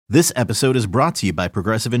This episode is brought to you by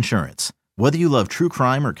Progressive Insurance. Whether you love true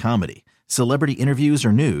crime or comedy, celebrity interviews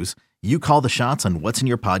or news, you call the shots on what's in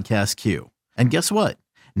your podcast queue. And guess what?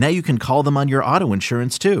 Now you can call them on your auto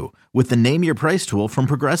insurance too with the Name Your Price tool from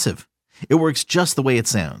Progressive. It works just the way it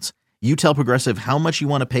sounds. You tell Progressive how much you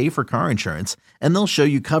want to pay for car insurance, and they'll show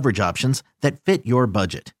you coverage options that fit your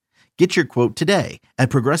budget. Get your quote today at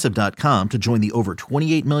Progressive.com to join the over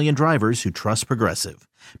 28 million drivers who trust Progressive.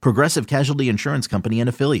 Progressive Casualty Insurance Company and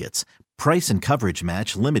Affiliates. Price and coverage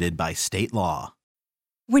match limited by state law.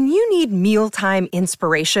 When you need mealtime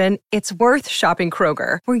inspiration, it's worth shopping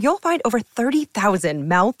Kroger, where you'll find over 30,000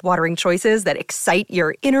 mouth-watering choices that excite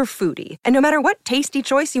your inner foodie. And no matter what tasty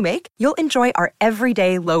choice you make, you'll enjoy our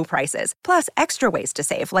everyday low prices, plus extra ways to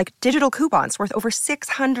save, like digital coupons worth over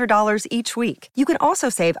 $600 each week. You can also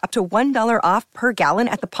save up to $1 off per gallon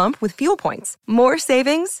at the pump with fuel points. More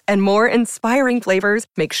savings and more inspiring flavors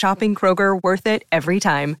make shopping Kroger worth it every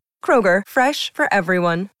time. Kroger, fresh for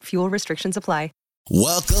everyone. Fuel restrictions apply.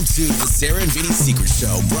 Welcome to the Sarah and Vinny Secret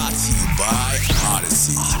Show, brought to you by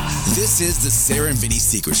Odyssey. This is the Sarah and Vinny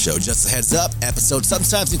Secret Show. Just a heads up, episodes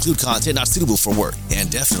sometimes include content not suitable for work and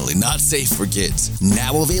definitely not safe for kids.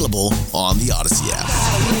 Now available on the Odyssey app.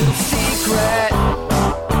 A little secret,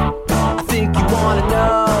 I think you want to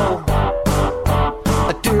know.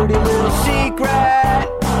 A dirty little secret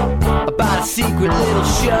about a secret little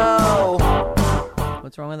show.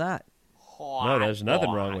 What's wrong with that? No, there's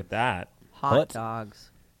nothing wrong with that. Hot dogs.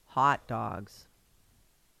 Hot dogs.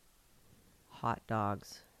 Hot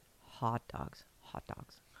dogs. Hot dogs. Hot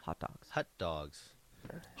dogs. Hot dogs. Hot dogs.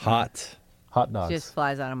 Hot dogs. Just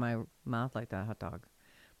flies out of my mouth like that, hot dog.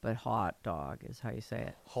 But hot dog is how you say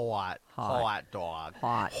it. Hot dog.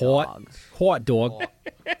 Hot Hot. dogs. Hot dog.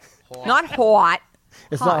 Not hot.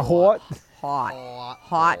 It's not hot. Hot.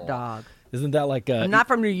 Hot dog. Isn't that like I'm not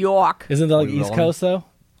from New York. Isn't that like Where you East going? Coast though?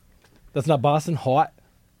 That's not Boston. Hot.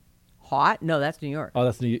 Hot? No, that's New York. Oh,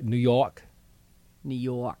 that's New York. New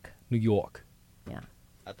York. New York. Yeah.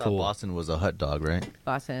 I thought Cool. Boston was a hot dog, right?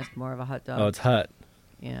 Boston is more of a hot dog. Oh, it's hot.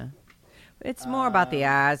 Yeah. It's more about the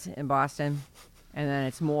ads in Boston. And then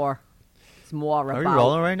it's more Are about... we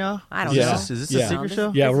rolling right now? I don't Yeah. know. Is this Yeah. a secret No,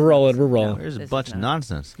 show? Yeah, This we're is- rolling. We're rolling. There's a This bunch is of not.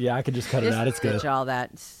 nonsense. Yeah, I could just cut it Just out. It's good. ditch all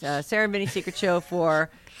that. Sarah and Vinny Secret Show for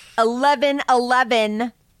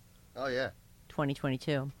 11/11/2022. Oh, yeah.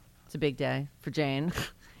 It's a big day for Jane.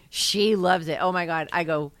 She loves it. Oh, my God. I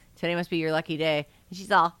go, today must be your lucky day. And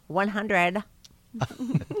she's all, 100.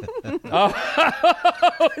 Oh,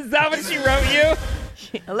 is that what she wrote you?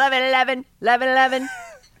 11/11/11/11.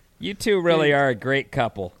 You two really are a great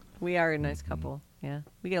couple. We are a nice couple. Yeah.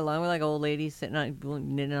 We get along. We're like old ladies sitting on,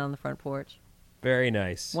 knitting on the front porch. Very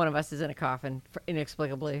nice. One of us is in a coffin,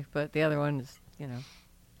 inexplicably, but the other one is,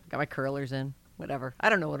 got my curlers in. Whatever. I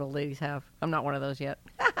don't know what old ladies have. I'm not one of those yet.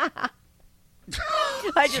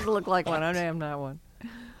 I just look like one. I'm not one.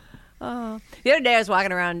 The other day I was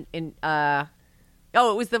walking around in.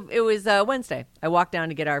 It was Wednesday. I walked down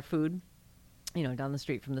to get our food, down the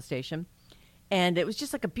street from the station, and it was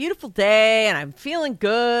just like a beautiful day, and I'm feeling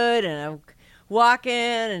good, and I'm walking,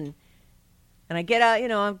 and I get out.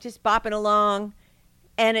 I'm just bopping along,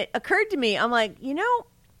 and it occurred to me, I'm like,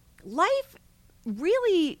 life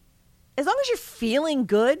really, as long as you're feeling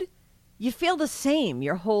good, you feel the same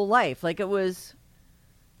your whole life. Like it was,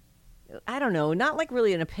 I don't know, not like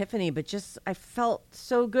really an epiphany, but just I felt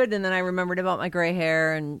so good. And then I remembered about my gray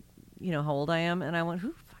hair and, how old I am. And I went,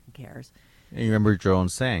 who fucking cares? And you remember your own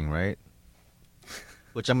saying, right?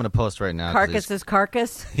 Which I'm going to post right now. Carcass is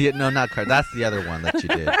carcass. Yeah, no, not carcass. That's the other one that you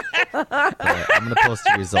did. I'm going to post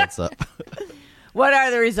the results up. What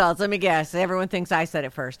are the results? Let me guess. Everyone thinks I said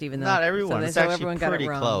it first, even though. Not everyone. It's actually everyone got pretty it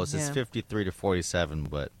wrong. close. It's Yeah. 53 to 47,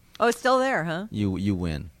 but Oh, it's still there, huh? you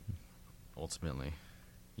win. Ultimately.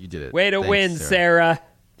 You did it. Way to Thanks, win, Sarah.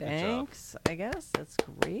 Thanks. I guess. That's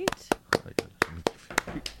great.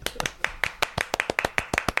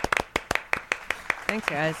 Thanks,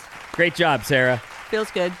 guys. Great job, Sarah.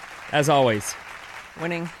 Feels good. As always.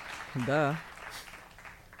 Winning. Duh.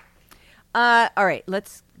 All right,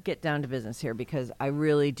 let's get down to business here because I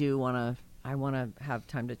really do want to have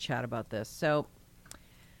time to chat about this. So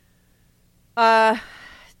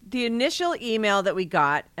the initial email that we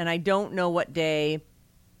got, and I don't know what day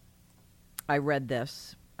I read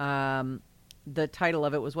this. The title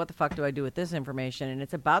of it was, "What the fuck do I do with this information?" And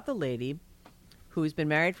it's about the lady who's been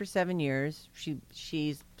married for 7 years.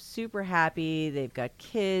 She's super happy. They've got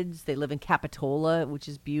kids. They live in Capitola, which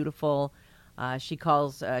is beautiful. She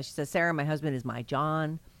says, "Sarah, my husband is my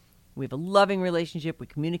John. We have a loving relationship. We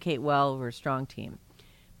communicate well. We're a strong team.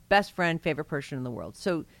 Best friend, favorite person in the world."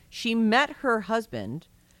 So she met her husband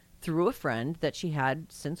through a friend that she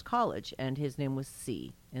had since college, and his name was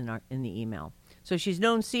C in the email. So she's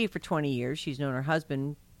known C for 20 years. She's known her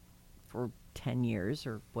husband for 10 years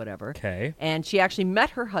or whatever. Okay. And she actually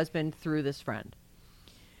met her husband through this friend.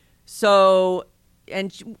 So,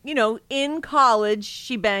 and, you know, in college,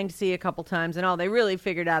 she banged C a couple times, and all they really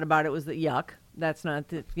figured out about it was that, yuck, that's not,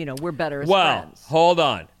 you know, we're better as friends. Hold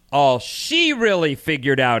on. All she really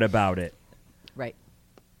figured out about it. Right.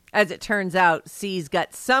 As it turns out, C's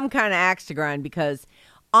got some kind of axe to grind, because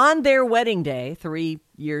on their wedding day, 3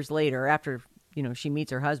 years later, after, you know, she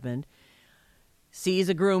meets her husband, C's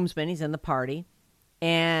a groomsman. He's in the party.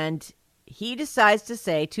 And he decides to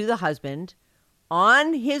say to the husband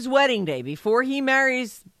on his wedding day, before he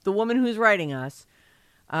marries the woman who's writing us,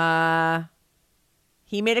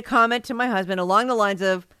 he made a comment to my husband along the lines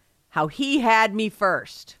of how he had me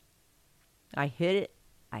first. I hit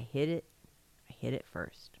it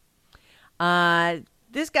first.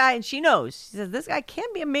 This guy, and she knows, she says, this guy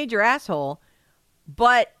can be a major asshole,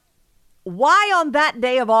 but why on that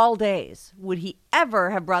day of all days would he ever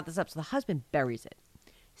have brought this up? So the husband buries it.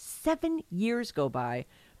 7 years go by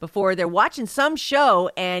before they're watching some show,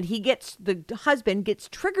 and the husband gets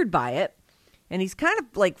triggered by it, and he's kind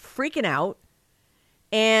of like freaking out.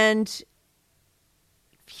 And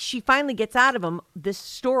she finally gets out of him this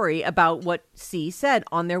story about what C said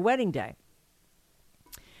on their wedding day.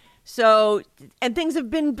 So, and things have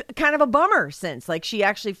been kind of a bummer since. Like, she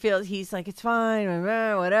actually feels, he's like, it's fine,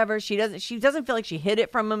 whatever. She doesn't feel like she hid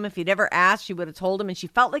it from him. If he'd ever asked, she would have told him, and she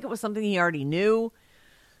felt like it was something he already knew.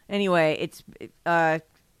 Anyway,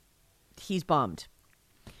 he's bummed.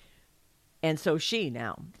 And so she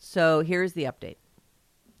now. So here's the update.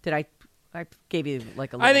 I gave you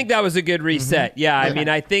like a little... I think that was a good reset. Yeah, I mean,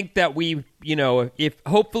 I think that we, you know, if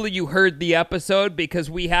hopefully you heard the episode, because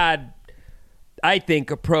we had, I think,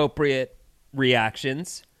 appropriate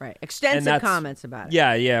reactions. Right. Extensive comments about it.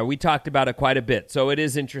 Yeah. We talked about it quite a bit. So it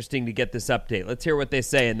is interesting to get this update. Let's hear what they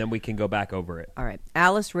say, and then we can go back over it. All right.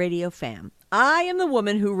 Alice Radio Fam. I am the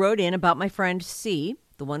woman who wrote in about my friend C,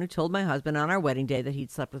 the one who told my husband on our wedding day that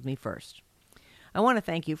he'd slept with me first. I want to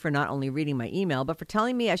thank you for not only reading my email, but for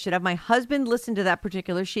telling me I should have my husband listen to that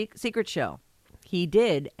particular secret show. He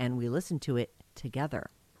did, and we listened to it together.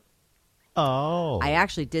 Oh. I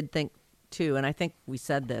actually did think, too, and I think we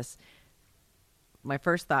said this. My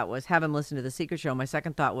first thought was have him listen to the secret show. My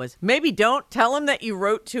second thought was maybe don't tell him that you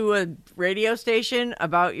wrote to a radio station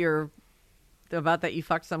about that you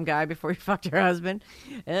fucked some guy before you fucked your husband.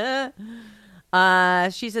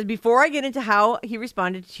 She says, before I get into how he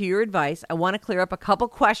responded to your advice, I want to clear up a couple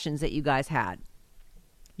questions that you guys had.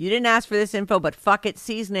 You didn't ask for this info, but fuck it.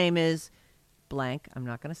 C's name is blank. I'm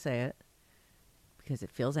not going to say it because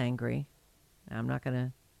it feels angry. I'm not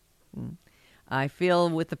going to. I feel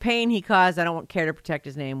with the pain he caused, I don't care to protect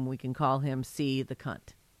his name. We can call him C the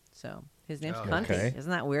cunt. So his name's Cunty. Okay.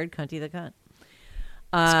 Isn't that weird? Cunty the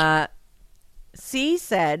cunt. C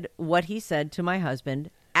said what he said to my husband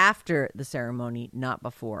after the ceremony, not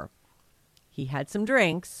before. He had some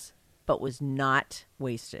drinks, but was not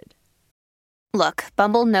wasted. Look,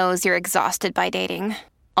 Bumble knows you're exhausted by dating.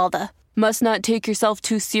 All the must not take yourself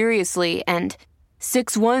too seriously and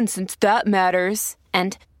 6'1" since that matters.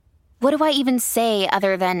 And what do I even say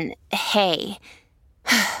other than hey?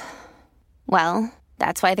 Well,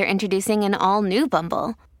 that's why they're introducing an all-new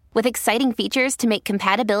Bumble with exciting features to make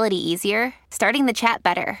compatibility easier, starting the chat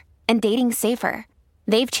better, and dating safer.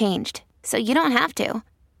 They've changed, so you don't have to.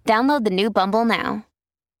 Download the new Bumble now.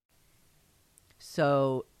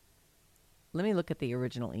 So let me look at the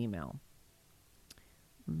original email.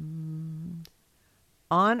 On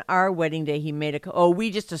our wedding day, he made we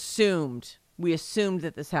just assumed. We assumed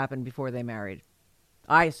that this happened before they married.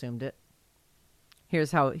 I assumed it.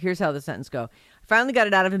 Here's how the sentence go. I finally got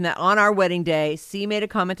it out of him that on our wedding day, C made a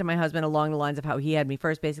comment to my husband along the lines of how he had me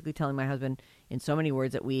first, basically telling my husband in so many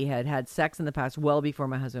words that we had had sex in the past well before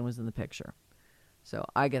my husband was in the picture. So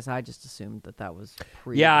I guess I just assumed that was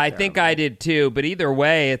pre. Yeah, I think I did too. But either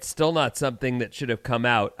way, it's still not something that should have come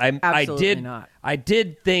out. Absolutely not. I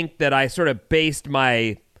did think that I sort of based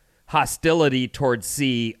my hostility towards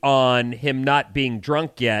C on him not being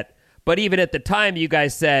drunk yet. But even at the time, you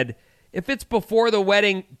guys said, if it's before the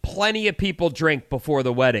wedding, plenty of people drink before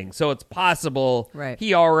the wedding. So it's possible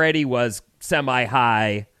he already was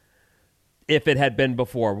semi-high if it had been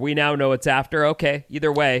before. We now know it's after. Okay,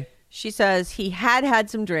 either way. She says he had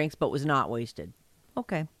some drinks but was not wasted.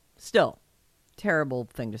 Okay, still. Terrible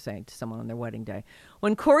thing to say to someone on their wedding day.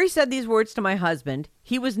 When Corey said these words to my husband,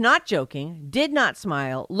 he was not joking, did not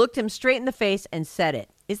smile, looked him straight in the face and said it.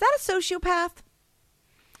 Is that a sociopath?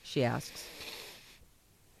 She asks.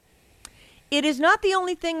 It is not the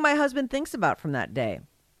only thing my husband thinks about from that day.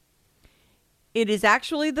 It is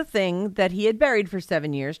actually the thing that he had buried for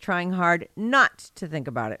 7 years, trying hard not to think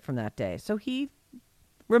about it from that day. So he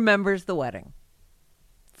remembers the wedding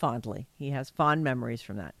fondly. He has fond memories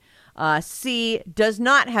from that. C does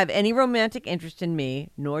not have any romantic interest in me,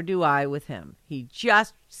 nor do I with him. He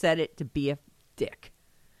just said it to be a dick.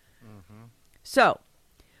 So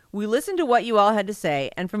we listened to what you all had to say,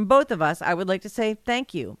 and from both of us, I would like to say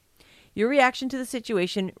thank you. Your reaction to the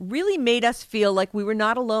situation really made us feel like we were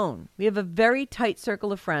not alone. We have a very tight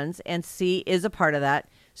circle of friends, and C is a part of that.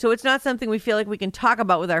 So it's not something we feel like we can talk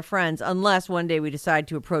about with our friends unless one day we decide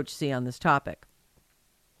to approach C on this topic.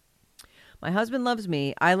 My husband loves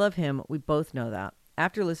me. I love him. We both know that.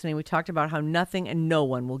 After listening, we talked about how nothing and no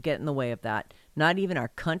one will get in the way of that. Not even our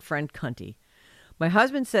cunt friend Cunty. My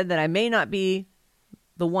husband said that I may not be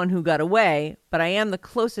the one who got away, but I am the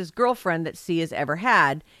closest girlfriend that C has ever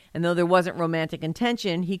had. And though there wasn't romantic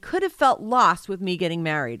intention, he could have felt lost with me getting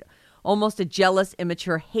married. Almost a jealous,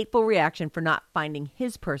 immature, hateful reaction for not finding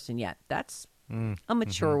his person yet. That's a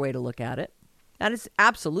mature way to look at it. That is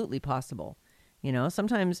absolutely possible. You know,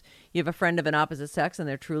 sometimes you have a friend of an opposite sex and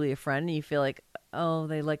they're truly a friend and you feel like, oh,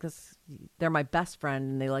 they like this. They're my best friend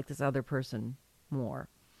and they like this other person more.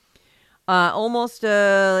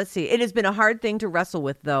 Let's see. It has been a hard thing to wrestle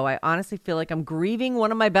with, though. I honestly feel like I'm grieving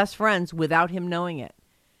one of my best friends without him knowing it.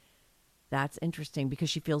 That's interesting because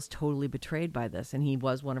she feels totally betrayed by this, and he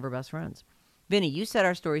was one of her best friends. Vinny, you said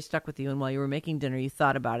our story stuck with you, and while you were making dinner, you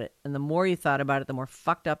thought about it. And the more you thought about it, the more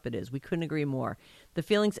fucked up it is. We couldn't agree more. The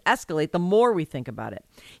feelings escalate the more we think about it.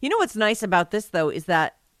 You know what's nice about this, though, is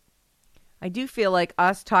that I do feel like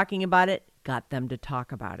us talking about it got them to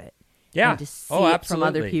talk about it. Yeah. And to see it absolutely. from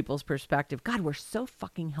other people's perspective. God, we're so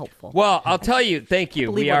fucking helpful. Well, I'll tell you, thank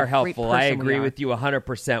you. We are helpful. I agree with with you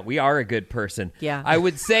 100%. We are a good person. Yeah. I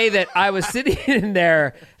would say that I was sitting in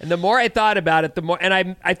there, and the more I thought about it, the more, and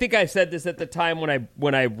I think I said this at the time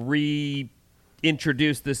when I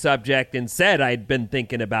reintroduced the subject and said I'd been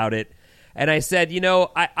thinking about it. And I said, you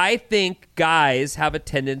know, I think guys have a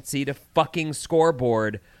tendency to fucking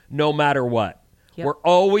scoreboard no matter what. Yep. We're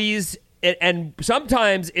always, and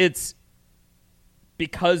sometimes it's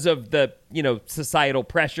because of the, you know, societal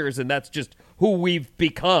pressures, and that's just who we've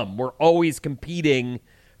become. We're always competing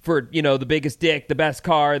for, you know, the biggest dick, the best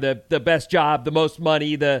car, the best job, the most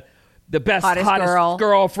money, the best hottest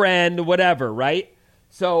girlfriend, whatever, right?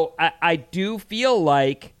 So I do feel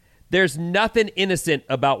like there's nothing innocent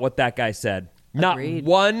about what that guy said. Agreed.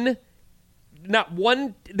 Not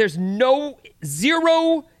one, there's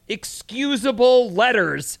zero excusable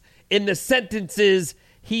letters in the sentences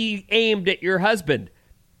he aimed at your husband.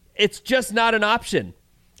 It's just not an option.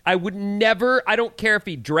 I would never, I don't care if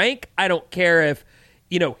he drank. I don't care if,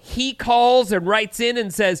 you know, he calls and writes in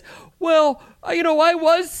and says, well, you know, I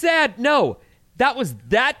was sad. No, that was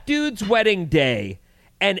that dude's wedding day.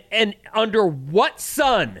 And under what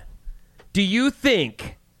sun do you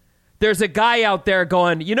think there's a guy out there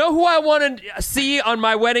going, you know who I want to see on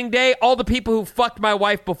my wedding day? All the people who fucked my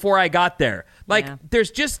wife before I got there. Like,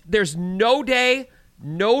 there's no day,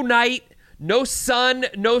 no night, no sun,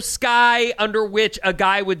 no sky under which a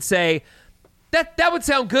guy would say, that would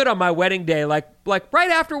sound good on my wedding day. Like right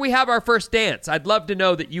after we have our first dance, I'd love to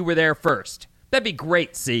know that you were there first. That'd be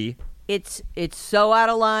great, C. It's so out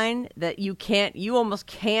of line that you almost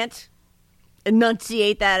can't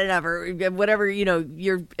enunciate that enough, or whatever, you know,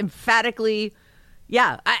 you're emphatically,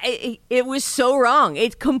 it was so wrong.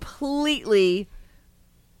 It's completely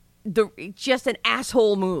just an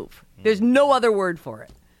asshole move. There's no other word for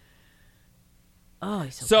it. Oh,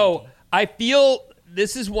 he's so I feel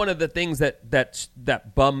this is one of the things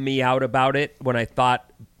that bummed me out about it when I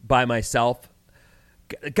thought by myself.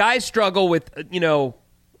 Guys struggle with, you know,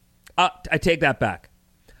 I take that back.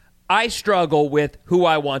 I struggle with who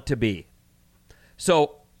I want to be.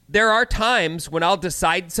 So there are times when I'll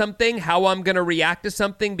decide something, how I'm going to react to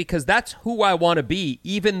something, because that's who I want to be,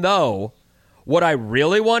 even though what I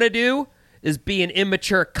really want to do is be an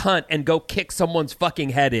immature cunt and go kick someone's fucking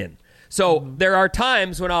head in. So there are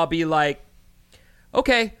times when I'll be like,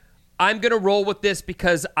 okay, I'm going to roll with this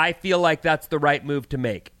because I feel like that's the right move to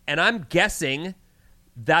make. And I'm guessing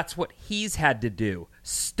that's what he's had to do.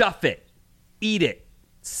 Stuff it. Eat it.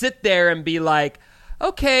 Sit there and be like,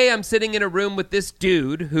 okay, I'm sitting in a room with this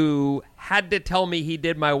dude who had to tell me he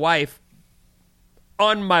did my wife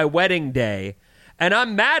on my wedding day, and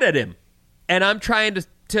I'm mad at him. And I'm trying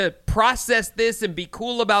to process this and be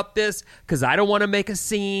cool about this because I don't want to make a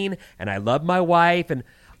scene, and I love my wife, and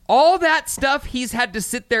all that stuff he's had to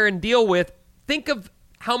sit there and deal with. Think of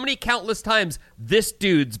how many countless times this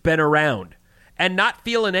dude's been around. and not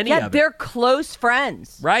feeling any Yeah, of it. they're close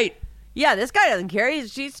friends. Right. Yeah, this guy doesn't care.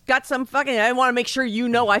 She's got some fucking, I want to make sure you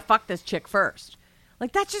know I fucked this chick first.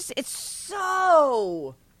 Like, that's just, it's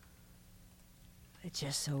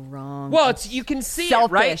just so wrong. Well, you can see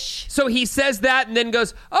it, right? Selfish. So he says that and then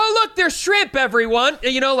goes, "Oh, look, there's shrimp, everyone."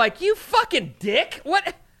 Like, you fucking dick.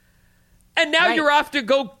 What? And now Right. you're off to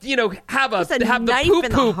go, have Just a have the knife in the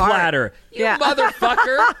poo-poo heart. platter. You Yeah.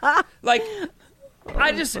 motherfucker. Like,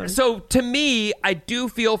 so to me, I do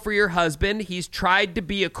feel for your husband. He's tried to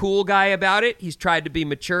be a cool guy about it. He's tried to be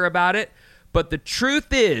mature about it. But the truth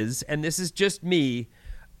is, and this is just me,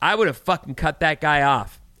 I would have fucking cut that guy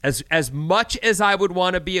off. As much as I would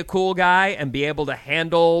want to be a cool guy and be able to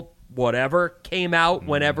handle whatever came out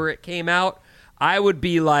whenever it came out, I would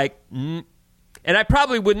be like, and I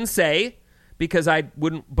probably wouldn't say because I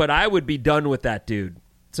wouldn't, but I would be done with that dude.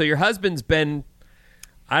 So your husband's been,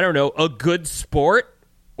 I don't know, a good sport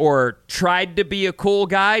or tried to be a cool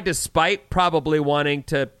guy despite probably wanting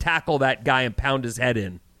to tackle that guy and pound his head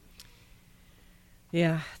in.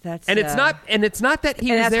 Yeah, that's And it's not that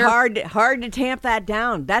he and was that's there. hard to tamp that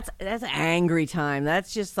down. That's angry time.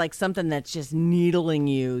 That's just like something that's just needling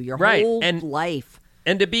you your Right, whole and- life.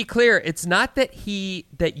 And to be clear, it's not that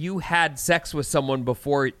you had sex with someone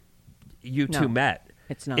before you two No, met.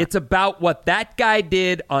 it's not. It's about what that guy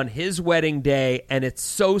did on his wedding day, and it's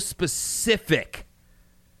so specific.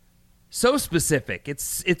 So specific.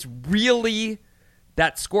 It's really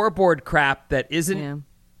that scoreboard crap that isn't. Yeah.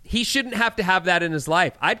 He shouldn't have to have that in his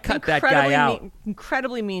life. I'd cut that guy out.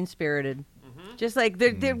 Incredibly mean-spirited. Just like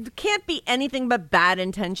there can't be anything but bad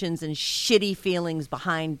intentions and shitty feelings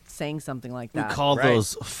behind saying something like We that. call Right.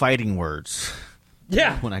 those fighting words.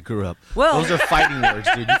 Yeah. When I grew up. Well- those are fighting words,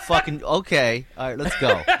 dude. You fucking okay. All right, let's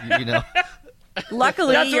go.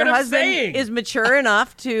 Luckily, That's your what I'm husband saying. is mature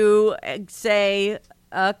enough to say,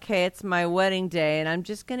 okay, it's my wedding day, and I'm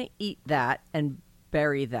just going to eat that and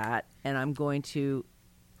bury that, and I'm going to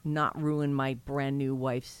not ruin my brand new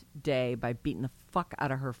wife's day by beating the fuck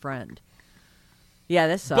out of her friend. Yeah,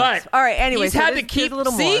 this sucks. But all right, anyway, he's so had there's- to keep there's a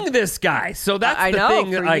little seeing more. this guy. So that's I the know,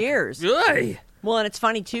 thing. for like, years. ugh. Well, and it's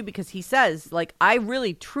funny too because he says, like, I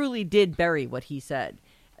really truly did bury what he said.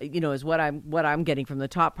 Is what I'm getting from the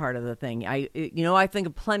top part of the thing. I think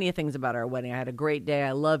of plenty of things about our wedding. I had a great day.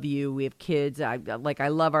 I love you. We have kids. I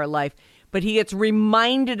love our life. But he gets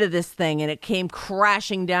reminded of this thing, and it came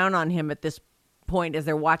crashing down on him at this point as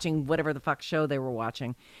they're watching whatever the fuck show they were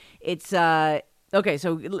watching. It's okay.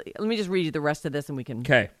 So let me just read you the rest of this, and we can,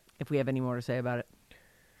 Okay. if we have any more to say about it.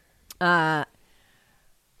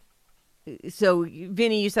 So,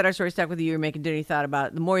 Vinny, you said our story stuck with you. You're making dinner. You thought about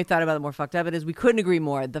it. The more you thought about it, the more fucked up it is. We couldn't agree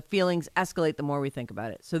more. The feelings escalate the more we think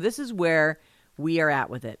about it. So this is where we are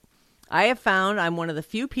at with it. I have found I'm one of the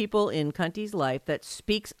few people in Cunty's life that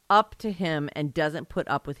speaks up to him and doesn't put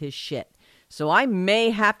up with his shit. So I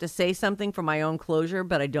may have to say something for my own closure,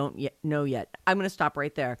 but I don't know yet. I'm going to stop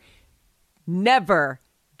right there. Never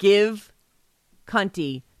give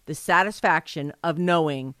Cunty the satisfaction of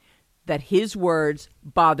knowing that his words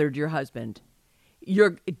bothered your husband.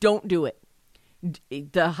 Don't do it.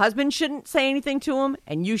 The husband shouldn't say anything to him,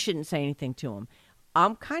 and you shouldn't say anything to him.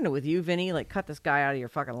 I'm kind of with you, Vinny. Like, cut this guy out of your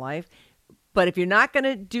fucking life. But if you're not going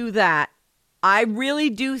to do that, I really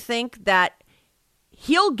do think that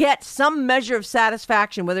he'll get some measure of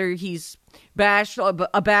satisfaction, whether he's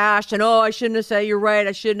abashed and, I shouldn't have said, you're right,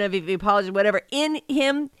 I shouldn't have, if he apologized, whatever. In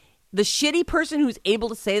him, the shitty person who's able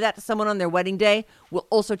to say that to someone on their wedding day will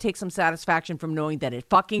also take some satisfaction from knowing that it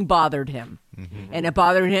fucking bothered him. Mm-hmm. And it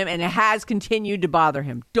bothered him, and it has continued to bother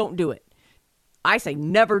him. Don't do it. I say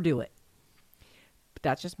never do it. But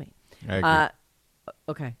that's just me. I agree.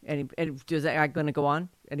 Okay. Is that going to go on?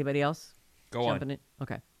 Anybody else? Go Jumping in?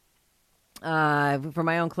 Okay. For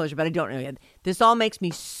my own closure, but I don't know yet. This all makes me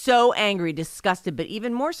so angry, disgusted, but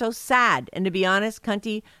even more so sad. And to be honest,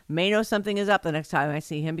 Cunty may know something is up the next time I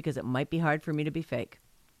see him because it might be hard for me to be fake.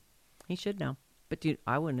 He should know. But dude,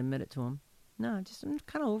 I wouldn't admit it to him. No, I'm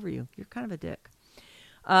kind of over you. You're kind of a dick.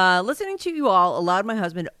 Listening to you all allowed my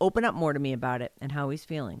husband to open up more to me about it and how he's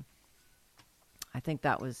feeling. I think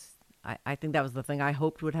that was the thing I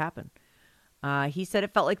hoped would happen. He said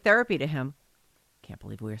it felt like therapy to him. Can't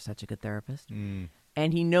believe we are such a good therapist.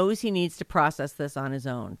 And he knows he needs to process this on his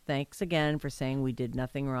own. Thanks again for saying we did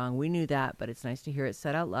nothing wrong. We knew that, but it's nice to hear it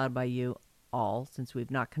said out loud by you all since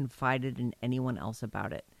we've not confided in anyone else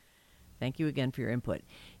about it. Thank you again for your input.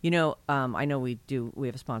 I know we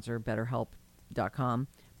have a sponsor, BetterHelp.com,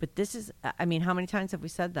 but this is, how many times have we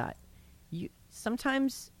said that?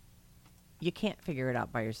 Sometimes you can't figure it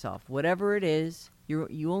out by yourself. Whatever it is,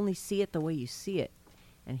 you only see it the way you see it.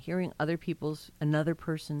 And hearing another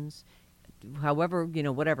person's however,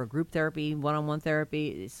 whatever, group therapy, one-on-one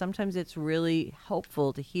therapy, sometimes it's really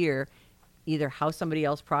helpful to hear either how somebody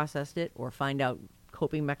else processed it or find out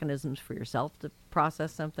coping mechanisms for yourself to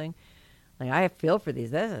process something. Like, I feel for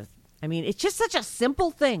these. It's just such a simple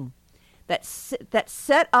thing that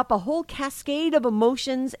set up a whole cascade of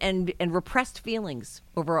emotions and repressed feelings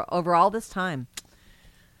over all this time.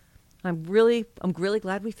 I'm really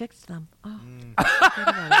glad we fixed them. Oh, think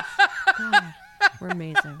about us. God, we're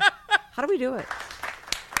amazing. How do we do it?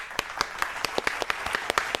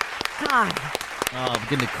 God. Oh, I'm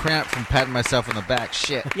getting a cramp from patting myself on the back.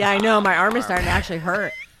 Shit. Yeah, I know. My arm is starting to actually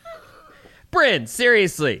hurt. Bryn,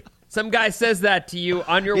 seriously. Some guy says that to you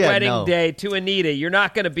on your wedding day to Anita. You're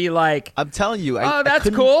not going to be like, I'm telling you. that's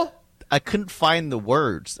cool. I couldn't find the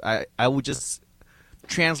words. I would just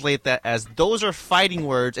translate that as those are fighting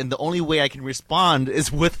words, and the only way I can respond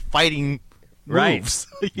is with fighting moves.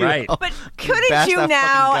 Right. But couldn't you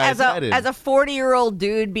now, as a 40-year-old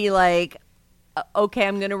dude, be like, okay,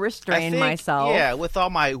 I'm going to restrain myself? Yeah, with all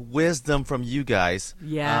my wisdom from you guys.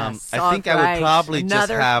 Yes. I think I would probably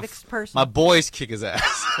Another just have my boys kick his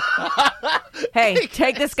ass. Hey,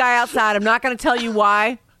 take this guy outside. I'm not going to tell you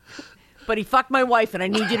why, but he fucked my wife, and I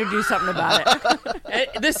need you to do something about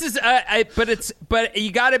it. This is, but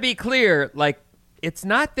you got to be clear. Like, it's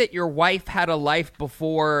not that your wife had a life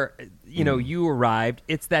before, you arrived.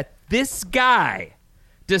 It's that this guy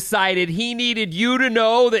decided he needed you to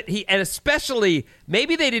know that and especially,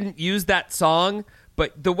 maybe they didn't use that song,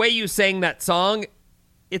 but the way you sang that song,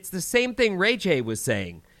 it's the same thing Ray J was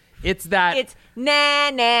saying. It's that. It's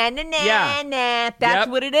na na na na na. That's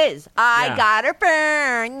what it is. I got her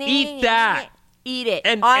burn. Eat that. Eat it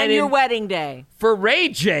on your wedding day. For Ray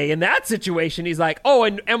J, in that situation, he's like, oh,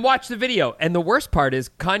 and watch the video. And the worst part is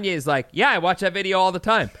Kanye is like, yeah, I watch that video all the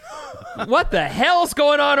time. What the hell's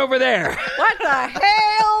going on over there? What the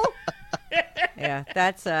hell? Yeah,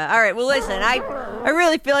 that's all right. Well, listen, I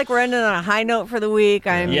really feel like we're ending on a high note for the week.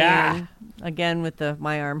 Again, with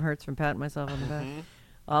my arm hurts from patting myself on the back.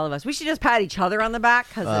 All of us. We should just pat each other on the back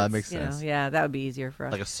because that makes sense. That would be easier for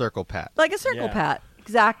us. Like a circle pat. Like a circle pat.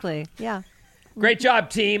 Exactly. Yeah. Great job,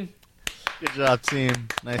 team. Good job, team.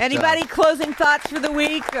 Nice Anybody job. closing thoughts for the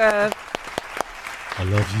week? I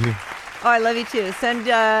love you. Oh, I love you too. Send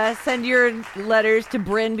your letters to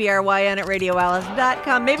Bryn, BRYN at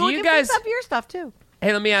radioalice.com. Maybe we can fix up your stuff too.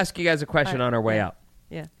 Hey, let me ask you guys a question on our way out.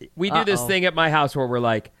 Yeah. We do this thing at my house where we're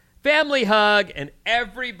like, family hug, and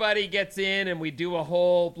everybody gets in, and we do a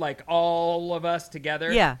whole, like, all of us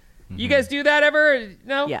together. Yeah. You guys do that ever?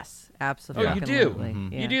 No? Yes, absolutely. Oh, you do?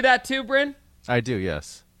 Mm-hmm. Yeah. You do that too, Bryn? I do,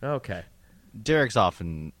 yes. Okay. Derek's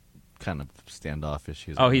often kind of standoffish.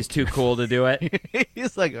 He's too cool to do it?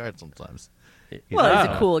 He's like, all right, sometimes. Well,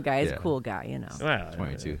 he's a cool guy. He's a cool guy, Well,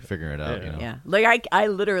 22, figuring it out, Yeah. Like, I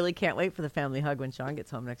literally can't wait for the family hug when Sean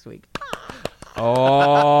gets home next week. Oh.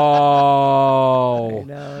 I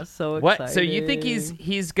know, so excited. What? So you think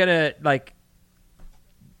he's gonna, like,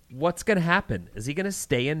 what's gonna happen? Is he gonna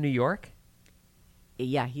stay in New York?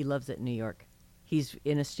 Yeah, he loves it in New York. He's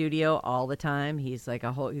in a studio all the time. He's like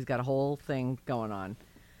he's got a whole thing going on.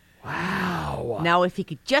 Wow. Now, if he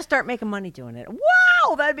could just start making money doing it,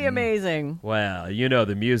 wow, that'd be amazing. Well,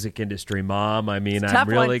 the music industry, Mom. I mean, It's I'm tough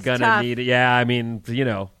really it's gonna tough. need it. Yeah, I mean,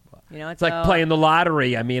 it's like playing the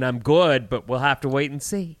lottery. I mean, I'm good, but we'll have to wait and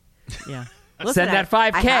see. Yeah. Send that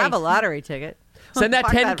 $5K. I have a lottery ticket. Send that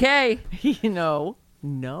Fuck $10K. No.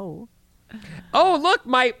 Oh, look,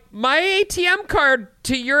 my ATM card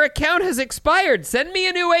to your account has expired. Send me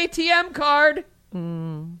a new ATM card.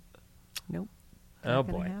 Nope. Oh, Not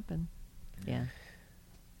gonna boy. happen. Yeah.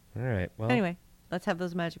 All right. Well, Anyway, let's have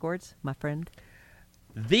those magic words, my friend.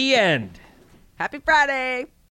 the end. Happy Friday.